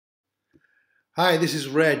Hi, this is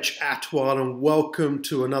Reg Athwal and welcome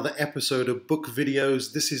to another episode of Book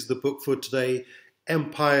Videos. This is the book for today,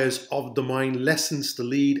 Empires of the Mind, Lessons to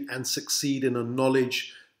Lead and Succeed in a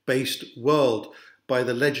Knowledge-Based World by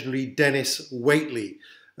the legendary Denis Waitley,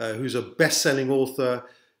 who's a best-selling author.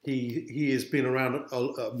 He has been around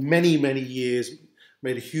many years,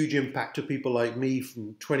 made a huge impact to people like me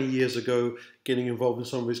from 20 years ago, getting involved in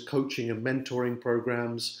some of his coaching and mentoring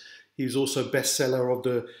programs. He was also a bestseller of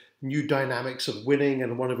the New Dynamics of Winning,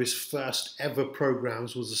 and one of his first ever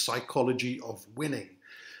programs was The Psychology of Winning.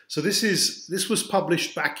 So this was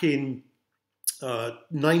published back in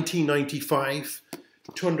 1995,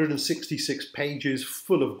 266 pages,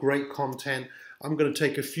 full of great content. I'm going to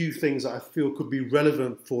take a few things that I feel could be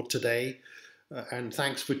relevant for today, and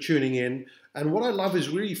thanks for tuning in. And what I love is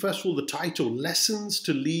really, first of all, the title, Lessons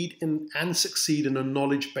to Lead and Succeed in a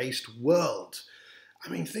Knowledge-Based World. I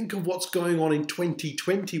mean, think of what's going on in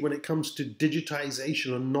 2020 when it comes to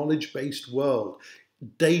digitization, a knowledge-based world,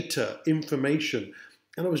 data, information.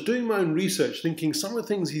 And I was doing my own research, thinking some of the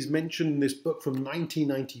things he's mentioned in this book from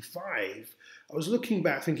 1995, I was looking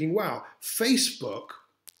back thinking, wow, Facebook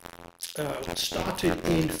started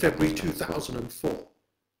in February 2004.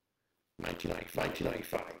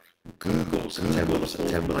 1995. Google, September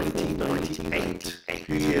 1998, a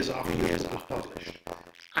few years after it was published.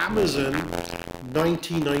 Amazon,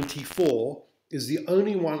 1994, is the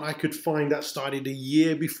only one I could find that started a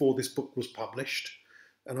year before this book was published.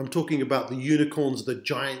 And I'm talking about the unicorns, the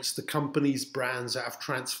giants, the companies, brands that have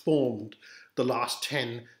transformed the last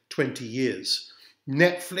 10, 20 years.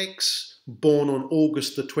 Netflix, born on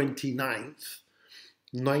August the 29th,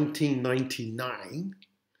 1999.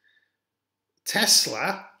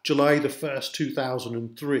 Tesla, July the 1st,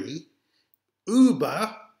 2003.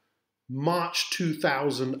 Uber, March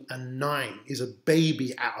 2009, is a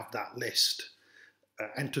baby out of that list.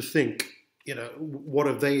 And to think, what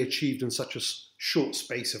have they achieved in such a short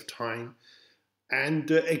space of time?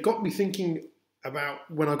 And it got me thinking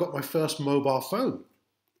about when I got my first mobile phone.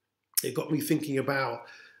 It got me thinking about,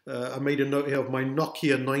 I made a note here of my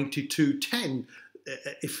Nokia 9210.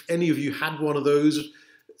 If any of you had one of those,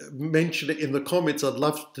 mention it in the comments. I'd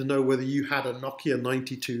love to know whether you had a Nokia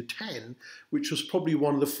 9210, which was probably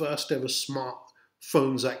one of the first ever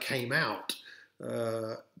smartphones that came out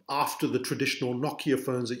after the traditional Nokia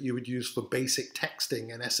phones that you would use for basic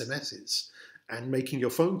texting and SMSs and making your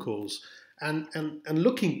phone calls. And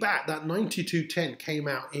looking back, that 9210 came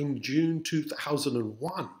out in June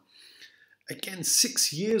 2001. Again,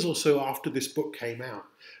 6 years or so after this book came out.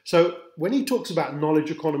 So when he talks about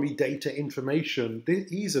knowledge economy, data, information,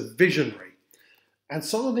 he's a visionary. And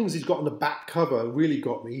some of the things he's got on the back cover really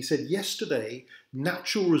got me. He said, yesterday,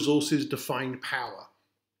 natural resources defined power.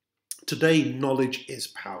 Today, knowledge is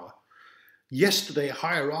power. Yesterday,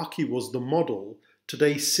 hierarchy was the model.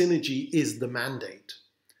 Today, synergy is the mandate.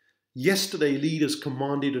 Yesterday, leaders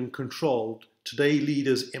commanded and controlled. Today,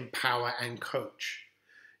 leaders empower and coach.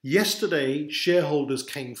 Yesterday, shareholders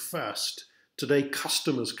came first. Today,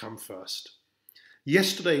 customers come first.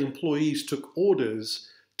 Yesterday, employees took orders.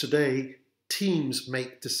 Today, teams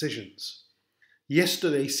make decisions.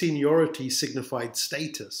 Yesterday, seniority signified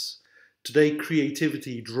status. Today,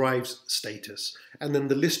 creativity drives status. And then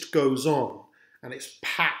the list goes on. And it's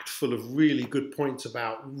packed full of really good points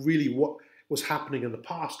about really what was happening in the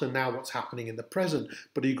past and now what's happening in the present.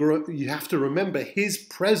 But you have to remember his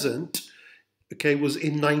present, was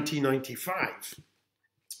in 1995.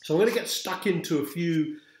 So I'm going to get stuck into a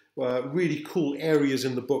few really cool areas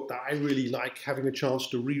in the book that I really like, having a chance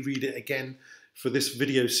to reread it again for this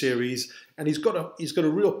video series. And he's got a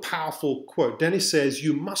real powerful quote. Dennis says,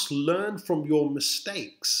 "You must learn from your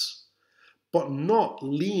mistakes, but not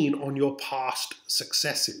lean on your past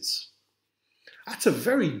successes." That's a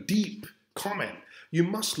very deep comment. You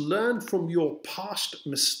must learn from your past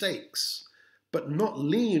mistakes, but not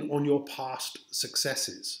lean on your past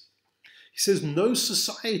successes. He says, no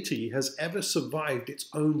society has ever survived its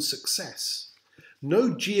own success.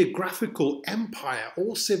 No geographical empire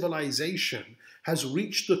or civilization has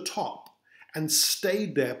reached the top and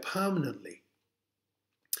stayed there permanently.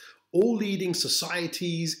 All leading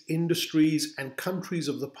societies, industries, and countries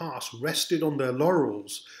of the past rested on their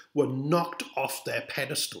laurels, were knocked off their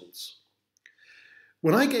pedestals.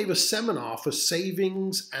 When I gave a seminar for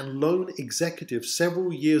savings and loan executives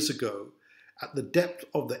several years ago at the depth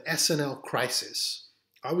of the S&L crisis,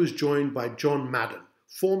 I was joined by John Madden,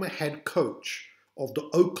 former head coach of the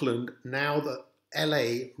Oakland, now the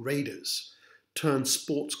LA Raiders, turned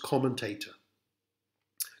sports commentator.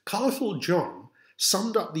 Colorful John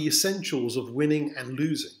summed up the essentials of winning and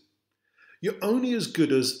losing. You're only as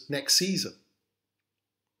good as next season.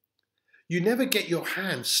 You never get your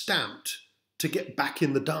hand stamped to get back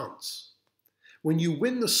in the dance. When you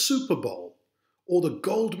win the Super Bowl or the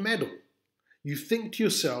gold medal, you think to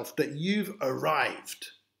yourself that you've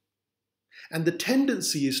arrived. And the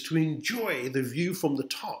tendency is to enjoy the view from the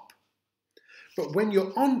top. But when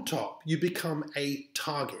you're on top, you become a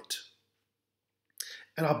target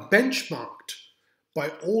and are benchmarked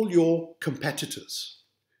by all your competitors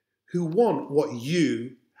who want what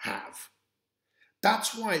you have.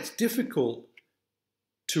 That's why it's difficult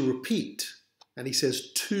to repeat. And he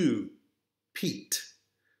says to-peat,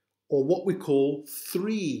 or what we call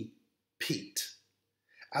three-peat,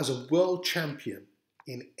 as a world champion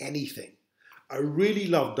in anything. I really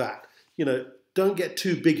love that. You know, don't get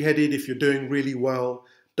too big-headed if you're doing really well.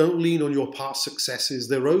 Don't lean on your past successes.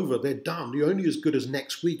 They're over. They're done. You're only as good as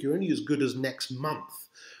next week. You're only as good as next month.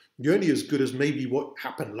 You're only as good as maybe what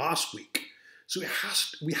happened last week. So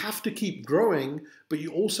we have to keep growing, but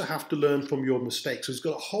you also have to learn from your mistakes. So he's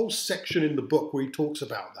got a whole section in the book where he talks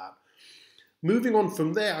about that. Moving on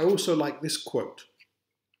from there, I also like this quote.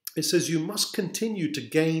 It says, you must continue to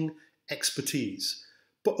gain expertise,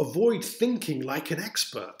 but avoid thinking like an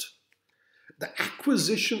expert. The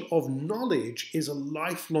acquisition of knowledge is a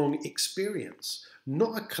lifelong experience,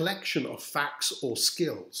 not a collection of facts or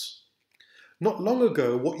skills. Not long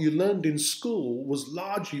ago, what you learned in school was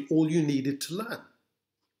largely all you needed to learn.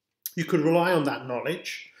 You could rely on that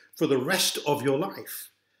knowledge for the rest of your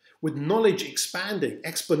life. With knowledge expanding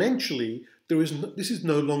exponentially, this is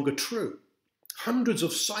no longer true. Hundreds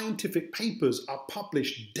of scientific papers are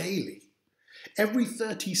published daily. Every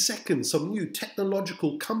 30 seconds, some new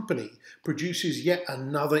technological company produces yet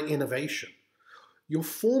another innovation. Your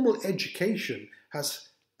formal education has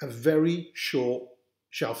a very short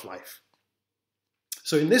shelf life.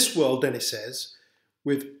 So in this world, Denis says,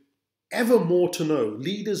 with ever more to know,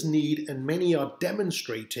 leaders need, and many are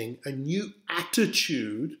demonstrating, a new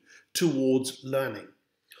attitude towards learning.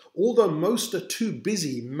 Although most are too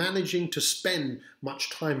busy managing to spend much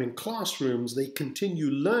time in classrooms, they continue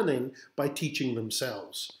learning by teaching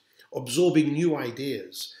themselves, absorbing new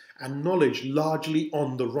ideas and knowledge largely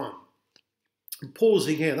on the run. I'm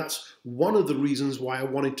pausing here. That's one of the reasons why I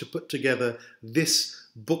wanted to put together this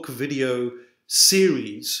book video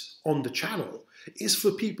series on the channel, is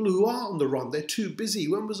for people who are on the run. They're too busy.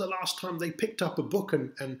 When was the last time they picked up a book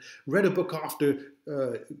and read a book after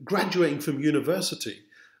graduating from university?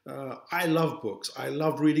 I love books. I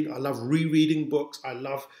love reading. I love rereading books. I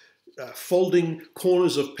love folding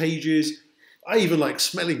corners of pages. I even like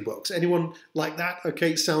smelling books. Anyone like that?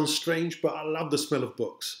 Okay, it sounds strange, but I love the smell of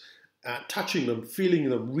books. Touching them, feeling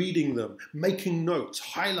them, reading them, making notes,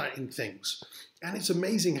 highlighting things. And it's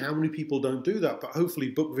amazing how many people don't do that, but hopefully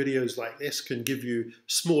book videos like this can give you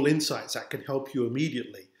small insights that can help you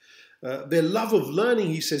immediately. Their love of learning,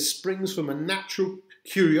 he says, springs from a natural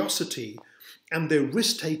curiosity, and their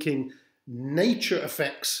risk-taking nature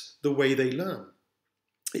affects the way they learn.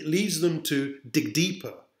 It leads them to dig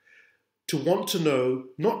deeper, to want to know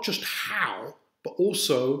not just how, but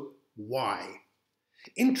also why.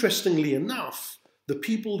 Interestingly enough, the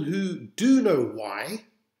people who do know why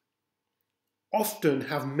often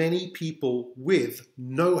have many people with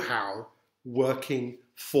know-how working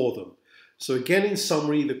for them. So again, in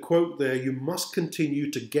summary, the quote there, you must continue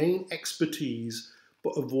to gain expertise,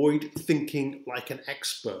 but avoid thinking like an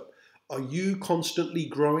expert. Are you constantly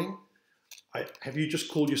growing? Have you just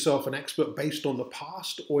called yourself an expert based on the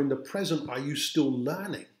past, or in the present, are you still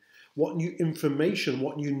learning? What new information,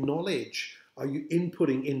 what new knowledge are you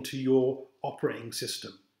inputting into your operating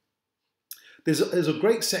system? There's a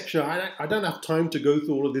great section, I don't have time to go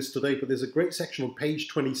through all of this today, but there's a great section on page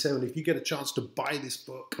 27. If you get a chance to buy this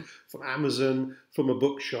book from Amazon, from a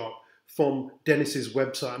bookshop, from Denis's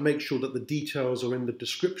website, make sure that the details are in the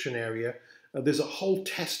description area. There's a whole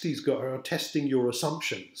test he's got, testing your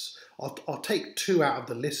assumptions. I'll take two out of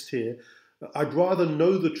the list here. I'd rather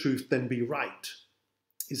know the truth than be right.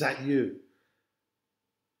 Is that you?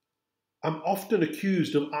 I'm often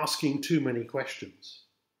accused of asking too many questions.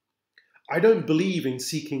 I don't believe in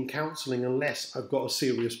seeking counselling unless I've got a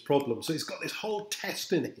serious problem. So he's got this whole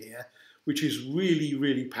test in here, which is really,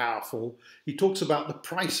 really powerful. He talks about the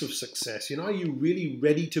price of success. You know, are you really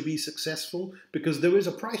ready to be successful? Because there is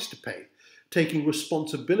a price to pay. Taking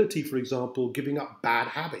responsibility, for example, giving up bad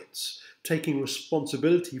habits, taking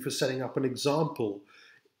responsibility for setting up an example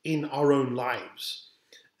in our own lives.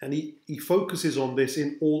 And he focuses on this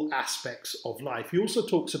in all aspects of life. He also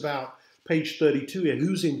talks about page 32 here,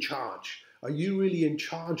 who's in charge? Are you really in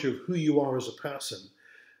charge of who you are as a person?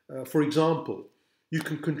 For example, you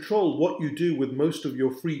can control what you do with most of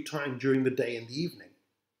your free time during the day and the evening.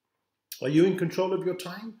 Are you in control of your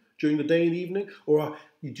time? during the day and evening? Or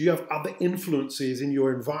do you have other influences in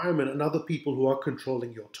your environment and other people who are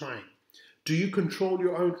controlling your time? Do you control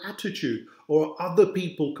your own attitude, or are other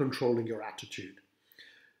people controlling your attitude?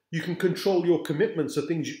 You can control your commitments, the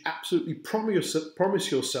things you absolutely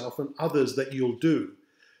promise yourself and others that you'll do.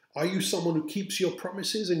 Are you someone who keeps your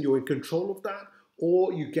promises and you're in control of that?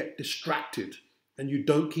 Or you get distracted and you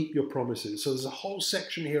don't keep your promises? So there's a whole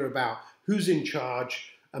section here about who's in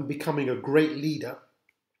charge and becoming a great leader.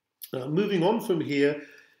 Moving on from here,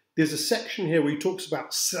 there's a section here where he talks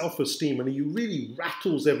about self-esteem, and he really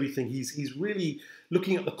rattles everything. He's really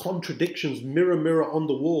looking at the contradictions, mirror, mirror on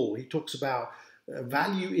the wall. He talks about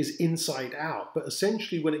value is inside out. But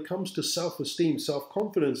essentially, when it comes to self-esteem,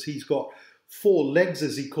 self-confidence, he's got 4 legs,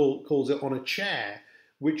 as he calls it, on a chair,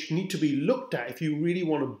 which need to be looked at if you really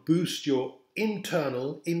want to boost your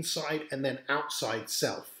internal, inside, and then outside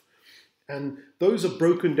self. And those are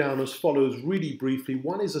broken down as follows really briefly.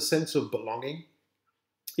 One is a sense of belonging.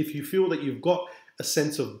 If you feel that you've got a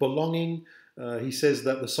sense of belonging, he says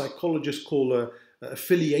that the psychologists call a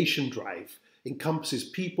affiliation drive, encompasses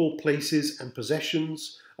people, places, and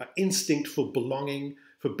possessions. Instinct for belonging,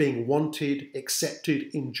 for being wanted, accepted,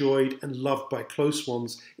 enjoyed, and loved by close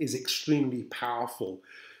ones is extremely powerful.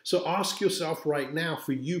 So ask yourself right now,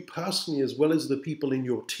 for you personally, as well as the people in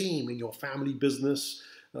your team, in your family business,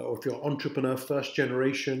 or if you're an entrepreneur, first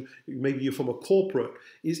generation, maybe you're from a corporate,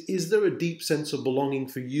 is there a deep sense of belonging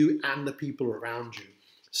for you and the people around you?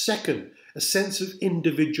 Second, a sense of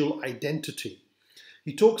individual identity.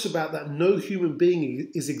 He talks about that no human being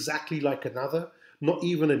is exactly like another, not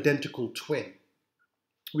even identical twin.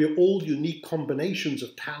 We are all unique combinations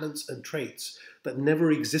of talents and traits that never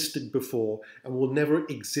existed before and will never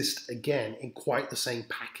exist again in quite the same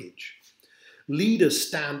package. Leaders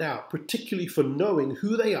stand out, particularly for knowing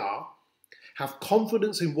who they are, have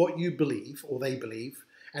confidence in what you believe or they believe,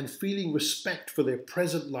 and feeling respect for their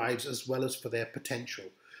present lives as well as for their potential.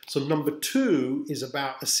 So number 2 is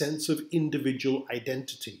about a sense of individual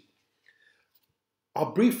identity.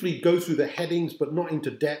 I'll briefly go through the headings, but not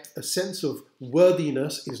into depth. A sense of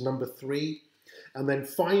worthiness is number 3. And then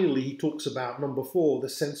finally, he talks about number 4, the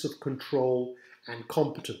sense of control and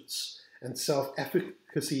competence. And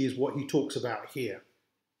self-efficacy is what he talks about here.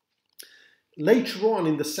 Later on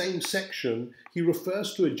in the same section, he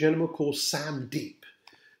refers to a gentleman called Sam Deep,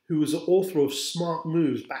 who was the author of Smart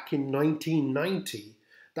Moves back in 1990,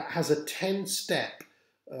 that has a 10-step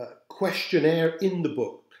questionnaire in the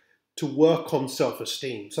book to work on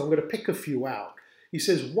self-esteem. So I'm going to pick a few out. He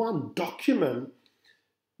says, 1, document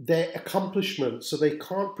their accomplishments so they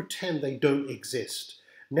can't pretend they don't exist.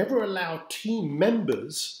 Never allow team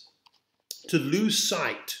members to lose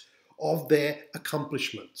sight of their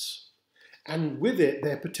accomplishments, and with it,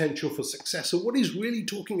 their potential for success. So what he's really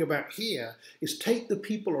talking about here is take the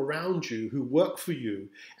people around you who work for you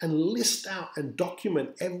and list out and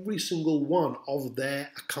document every single one of their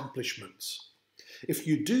accomplishments. If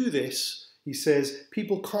you do this, he says,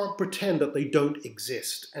 people can't pretend that they don't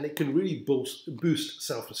exist, and it can really boost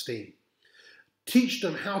self-esteem. Teach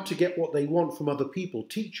them how to get what they want from other people.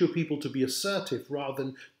 Teach your people to be assertive rather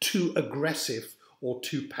than too aggressive or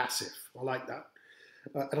too passive. I like that.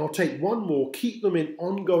 And I'll take one more. Keep them in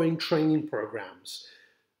ongoing training programs.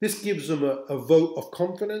 This gives them a vote of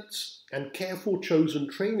confidence, and careful chosen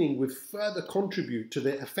training will further contribute to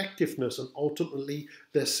their effectiveness and ultimately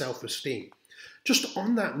their self-esteem. Just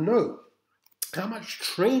on that note, how much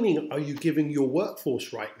training are you giving your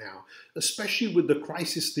workforce right now, especially with the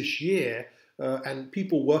crisis this year and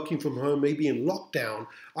people working from home, maybe in lockdown?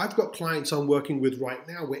 I've got clients I'm working with right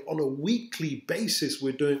now where on a weekly basis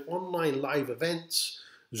we're doing online live events,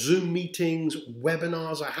 Zoom meetings,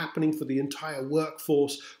 webinars are happening for the entire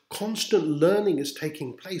workforce. Constant learning is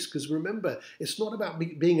taking place because remember, it's not about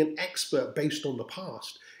being an expert based on the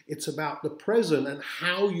past. It's about the present and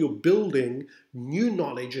how you're building new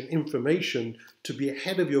knowledge and information to be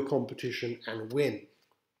ahead of your competition and win.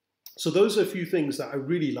 So those are a few things that I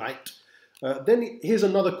really liked. Then here's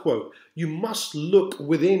another quote. You must look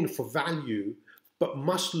within for value, but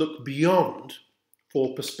must look beyond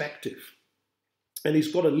for perspective. And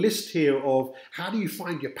he's got a list here of how do you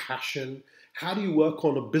find your passion? How do you work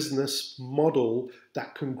on a business model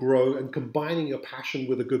that can grow, and combining your passion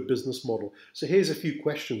with a good business model? So here's a few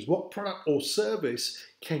questions. What product or service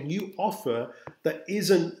can you offer that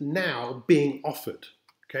isn't now being offered?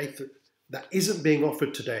 Okay, that isn't being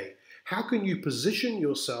offered today. How can you position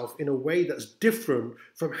yourself in a way that's different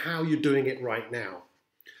from how you're doing it right now?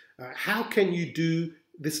 How can you do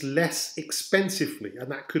this less expensively?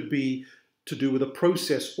 And that could be to do with a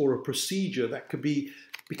process or a procedure that could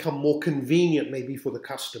become more convenient maybe for the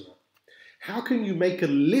customer. How can you make a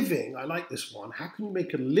living? I like this one. How can you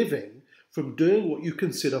make a living from doing what you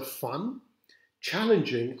consider fun,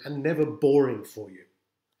 challenging, and never boring for you?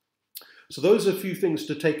 So those are a few things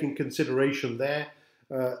to take in consideration there.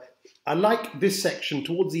 I like this section.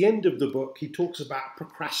 Towards the end of the book, he talks about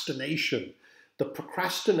procrastination, the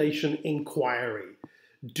procrastination inquiry.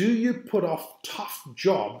 Do you put off tough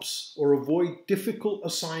jobs or avoid difficult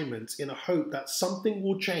assignments in a hope that something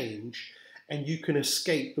will change and you can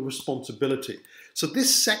escape the responsibility? So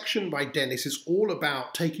this section by Denis is all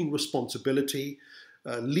about taking responsibility.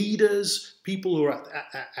 Leaders, people who are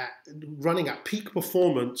running at peak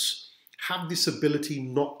performance have this ability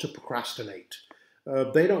not to procrastinate.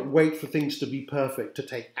 They don't wait for things to be perfect to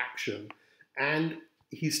take action. And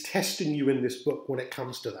he's testing you in this book when it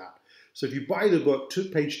comes to that. So if you buy the book, to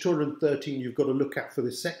page 213, you've got to look at for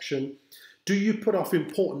this section. Do you put off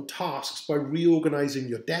important tasks by reorganizing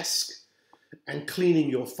your desk and cleaning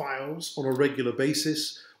your files on a regular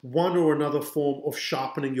basis? One or another form of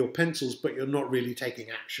sharpening your pencils, but you're not really taking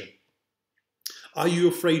action. Are you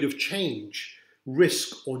afraid of change,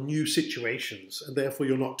 risk, or new situations, and therefore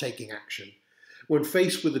you're not taking action? When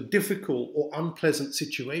faced with a difficult or unpleasant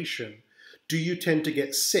situation, do you tend to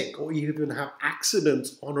get sick or even have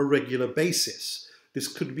accidents on a regular basis? This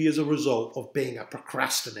could be as a result of being a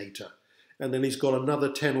procrastinator. And then he's got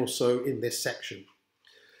another 10 or so in this section.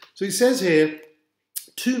 So he says here,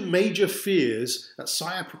 2 major fears that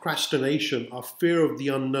sire procrastination are fear of the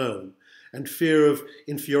unknown and fear of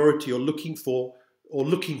inferiority or looking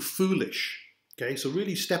foolish. Okay, so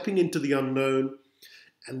really stepping into the unknown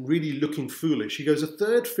and really looking foolish. He goes, a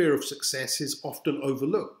third fear of success is often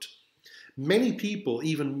overlooked. Many people,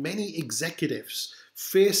 even many executives,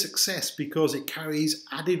 fear success because it carries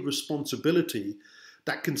added responsibility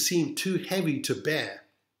that can seem too heavy to bear,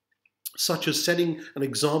 such as setting an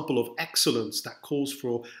example of excellence that calls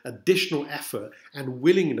for additional effort and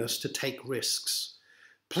willingness to take risks.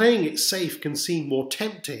 Playing it safe can seem more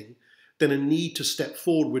tempting than a need to step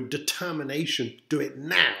forward with determination, do it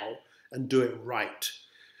now and do it right.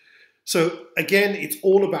 So again, it's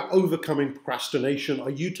all about overcoming procrastination. Are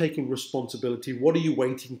you taking responsibility? What are you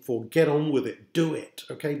waiting for? Get on with it. Do it.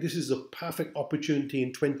 Okay, this is a perfect opportunity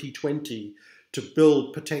in 2020 to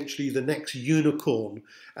build potentially the next unicorn,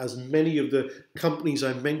 as many of the companies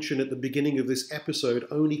I mentioned at the beginning of this episode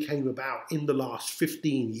only came about in the last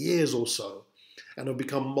 15 years or so and have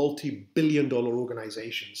become multi-billion-dollar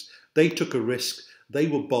organizations. They took a risk. They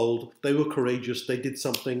were bold. They were courageous. They did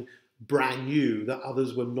something brand new that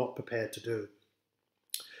others were not prepared to do.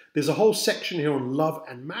 There's a whole section here on love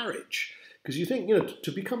and marriage, because you think,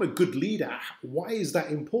 to become a good leader, why is that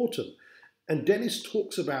important? And Denis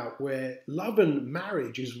talks about where love and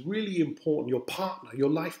marriage is really important. Your partner, your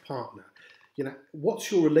life partner,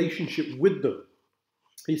 what's your relationship with them?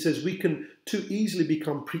 He says we can too easily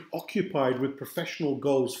become preoccupied with professional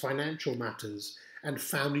goals, financial matters, and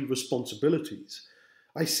family responsibilities.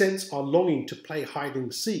 I sense our longing to play hide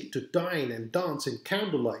and seek, to dine and dance in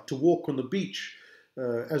candlelight, to walk on the beach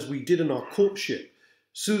as we did in our courtship.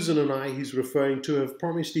 Susan and I, he's referring to, have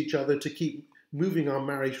promised each other to keep moving our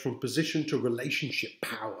marriage from position to relationship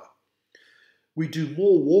power. We do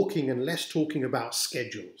more walking and less talking about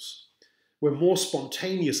schedules. We're more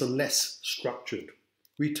spontaneous and less structured.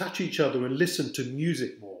 We touch each other and listen to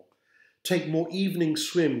music more, take more evening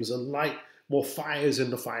swims and light more fires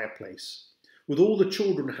in the fireplace. With all the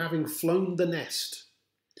children having flown the nest,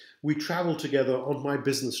 we travel together on my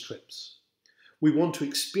business trips. We want to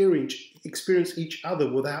experience each other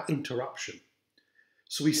without interruption.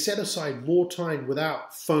 So we set aside more time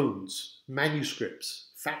without phones, manuscripts,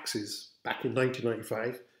 faxes back in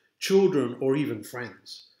 1995, children or even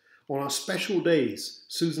friends. On our special days,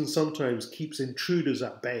 Susan sometimes keeps intruders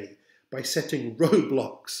at bay by setting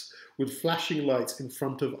roadblocks with flashing lights in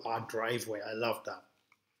front of our driveway. I love that.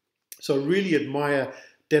 So I really admire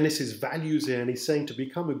Denis's values here, and he's saying to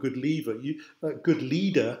become a good leader,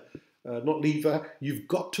 you've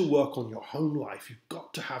got to work on your home life. You've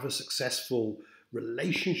got to have a successful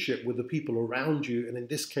relationship with the people around you. And in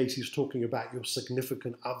this case, he's talking about your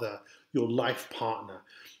significant other, your life partner.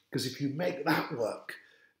 Because if you make that work,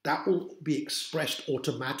 that will be expressed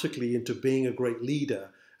automatically into being a great leader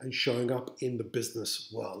and showing up in the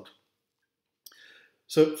business world.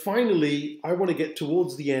 So finally, I want to get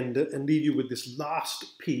towards the end and leave you with this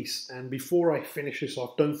last piece. And before I finish this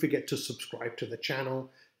off, don't forget to subscribe to the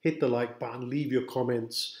channel, hit the like button, leave your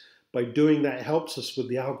comments. By doing that, it helps us with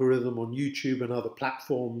the algorithm on YouTube and other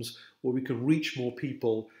platforms where we can reach more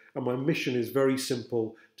people. And my mission is very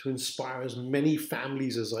simple: to inspire as many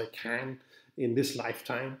families as I can in this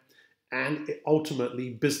lifetime, and ultimately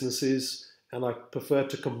businesses And I prefer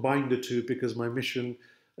to combine the two because my mission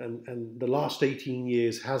and the last 18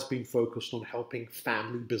 years has been focused on helping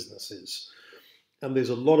family businesses. And there's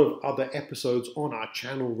a lot of other episodes on our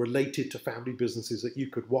channel related to family businesses that you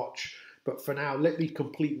could watch. But for now, let me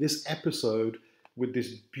complete this episode with this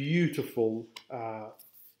beautiful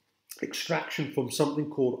extraction from something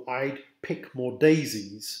called I'd Pick More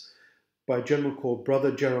Daisies by a gentleman called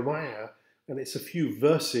Brother Jeremiah. And it's a few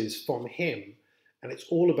verses from him. And it's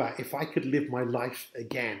all about, if I could live my life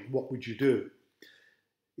again, what would you do?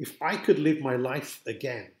 If I could live my life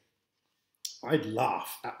again, I'd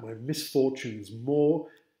laugh at my misfortunes more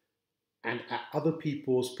and at other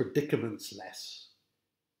people's predicaments less.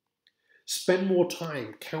 Spend more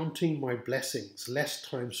time counting my blessings, less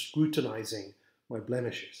time scrutinizing my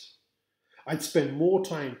blemishes. I'd spend more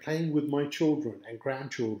time playing with my children and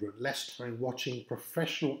grandchildren, less time watching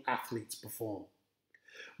professional athletes perform.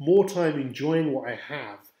 More time enjoying what I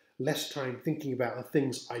have, less time thinking about the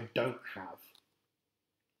things I don't have.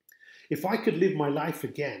 If I could live my life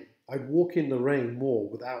again, I'd walk in the rain more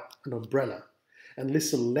without an umbrella and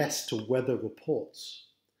listen less to weather reports.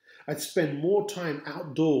 I'd spend more time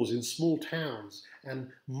outdoors in small towns and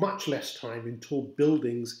much less time in tall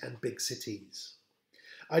buildings and big cities.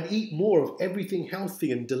 I'd eat more of everything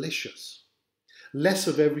healthy and delicious, less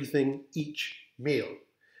of everything each meal,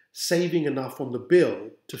 saving enough on the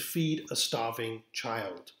bill to feed a starving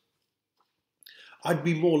child. I'd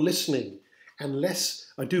do more listening and less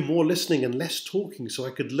talking so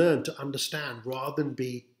I could learn to understand rather than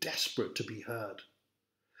be desperate to be heard.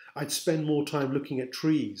 I'd spend more time looking at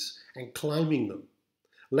trees and climbing them,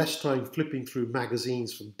 less time flipping through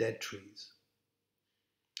magazines from dead trees.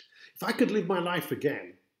 If I could live my life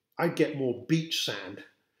again, I'd get more beach sand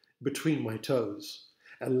between my toes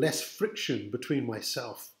and less friction between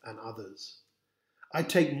myself and others. I'd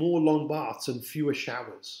take more long baths and fewer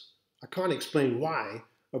showers. I can't explain why.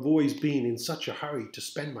 I've always been in such a hurry to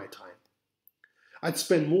spend my time. I'd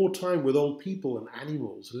spend more time with old people and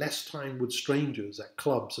animals, less time with strangers at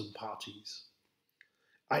clubs and parties.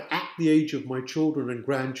 I'd act the age of my children and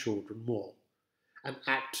grandchildren more, and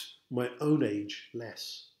act my own age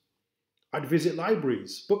less. I'd visit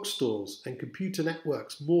libraries, bookstores, and computer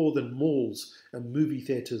networks more than malls and movie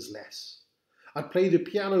theatres less. I'd play the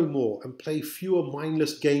piano more and play fewer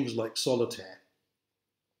mindless games like solitaire.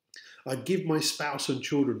 I'd give my spouse and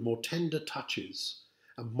children more tender touches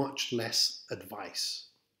and much less advice.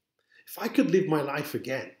 If I could live my life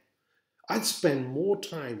again, I'd spend more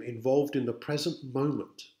time involved in the present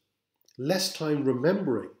moment, less time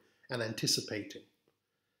remembering and anticipating.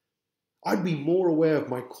 I'd be more aware of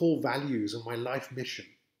my core values and my life mission,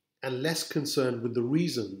 and less concerned with the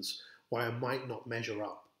reasons why I might not measure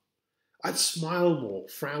up. I'd smile more,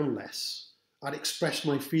 frown less. I'd express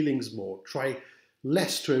my feelings more, try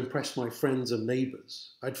less to impress my friends and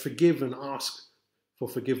neighbours. I'd forgive and ask for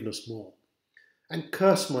forgiveness more, and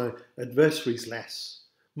curse my adversaries less.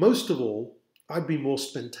 Most of all, I'd be more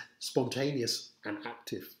spontaneous and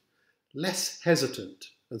active, less hesitant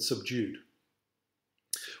and subdued.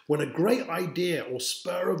 When a great idea or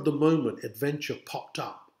spur of the moment adventure popped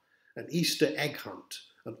up, an Easter egg hunt,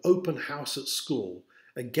 an open house at school,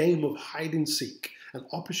 a game of hide and seek, an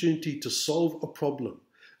opportunity to solve a problem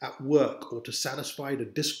at work or to satisfy a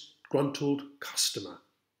disgruntled customer,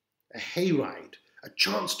 a hayride, a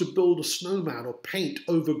chance to build a snowman or paint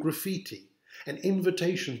over graffiti, an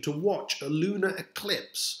invitation to watch a lunar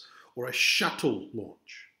eclipse or a shuttle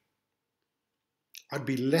launch, I'd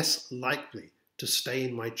be less likely to stay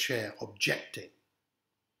in my chair objecting.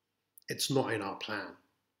 It's not in our plan.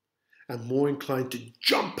 And more inclined to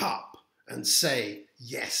jump up and say,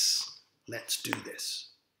 yes, let's do this.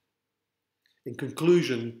 In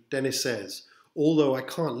conclusion, Denis says, although I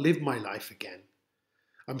can't live my life again,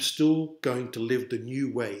 I'm still going to live the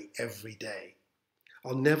new way every day.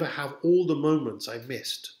 I'll never have all the moments I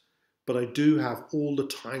missed, but I do have all the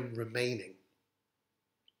time remaining.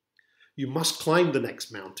 You must climb the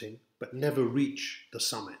next mountain, but never reach the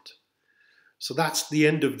summit. So that's the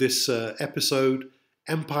end of this episode,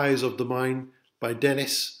 Empires of the Mind by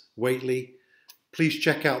Denis Waitley. Please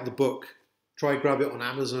check out the book. Try grab it on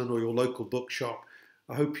Amazon or your local bookshop.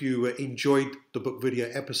 I hope you enjoyed the book video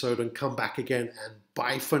episode and come back again, and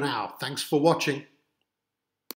bye for now. Thanks for watching.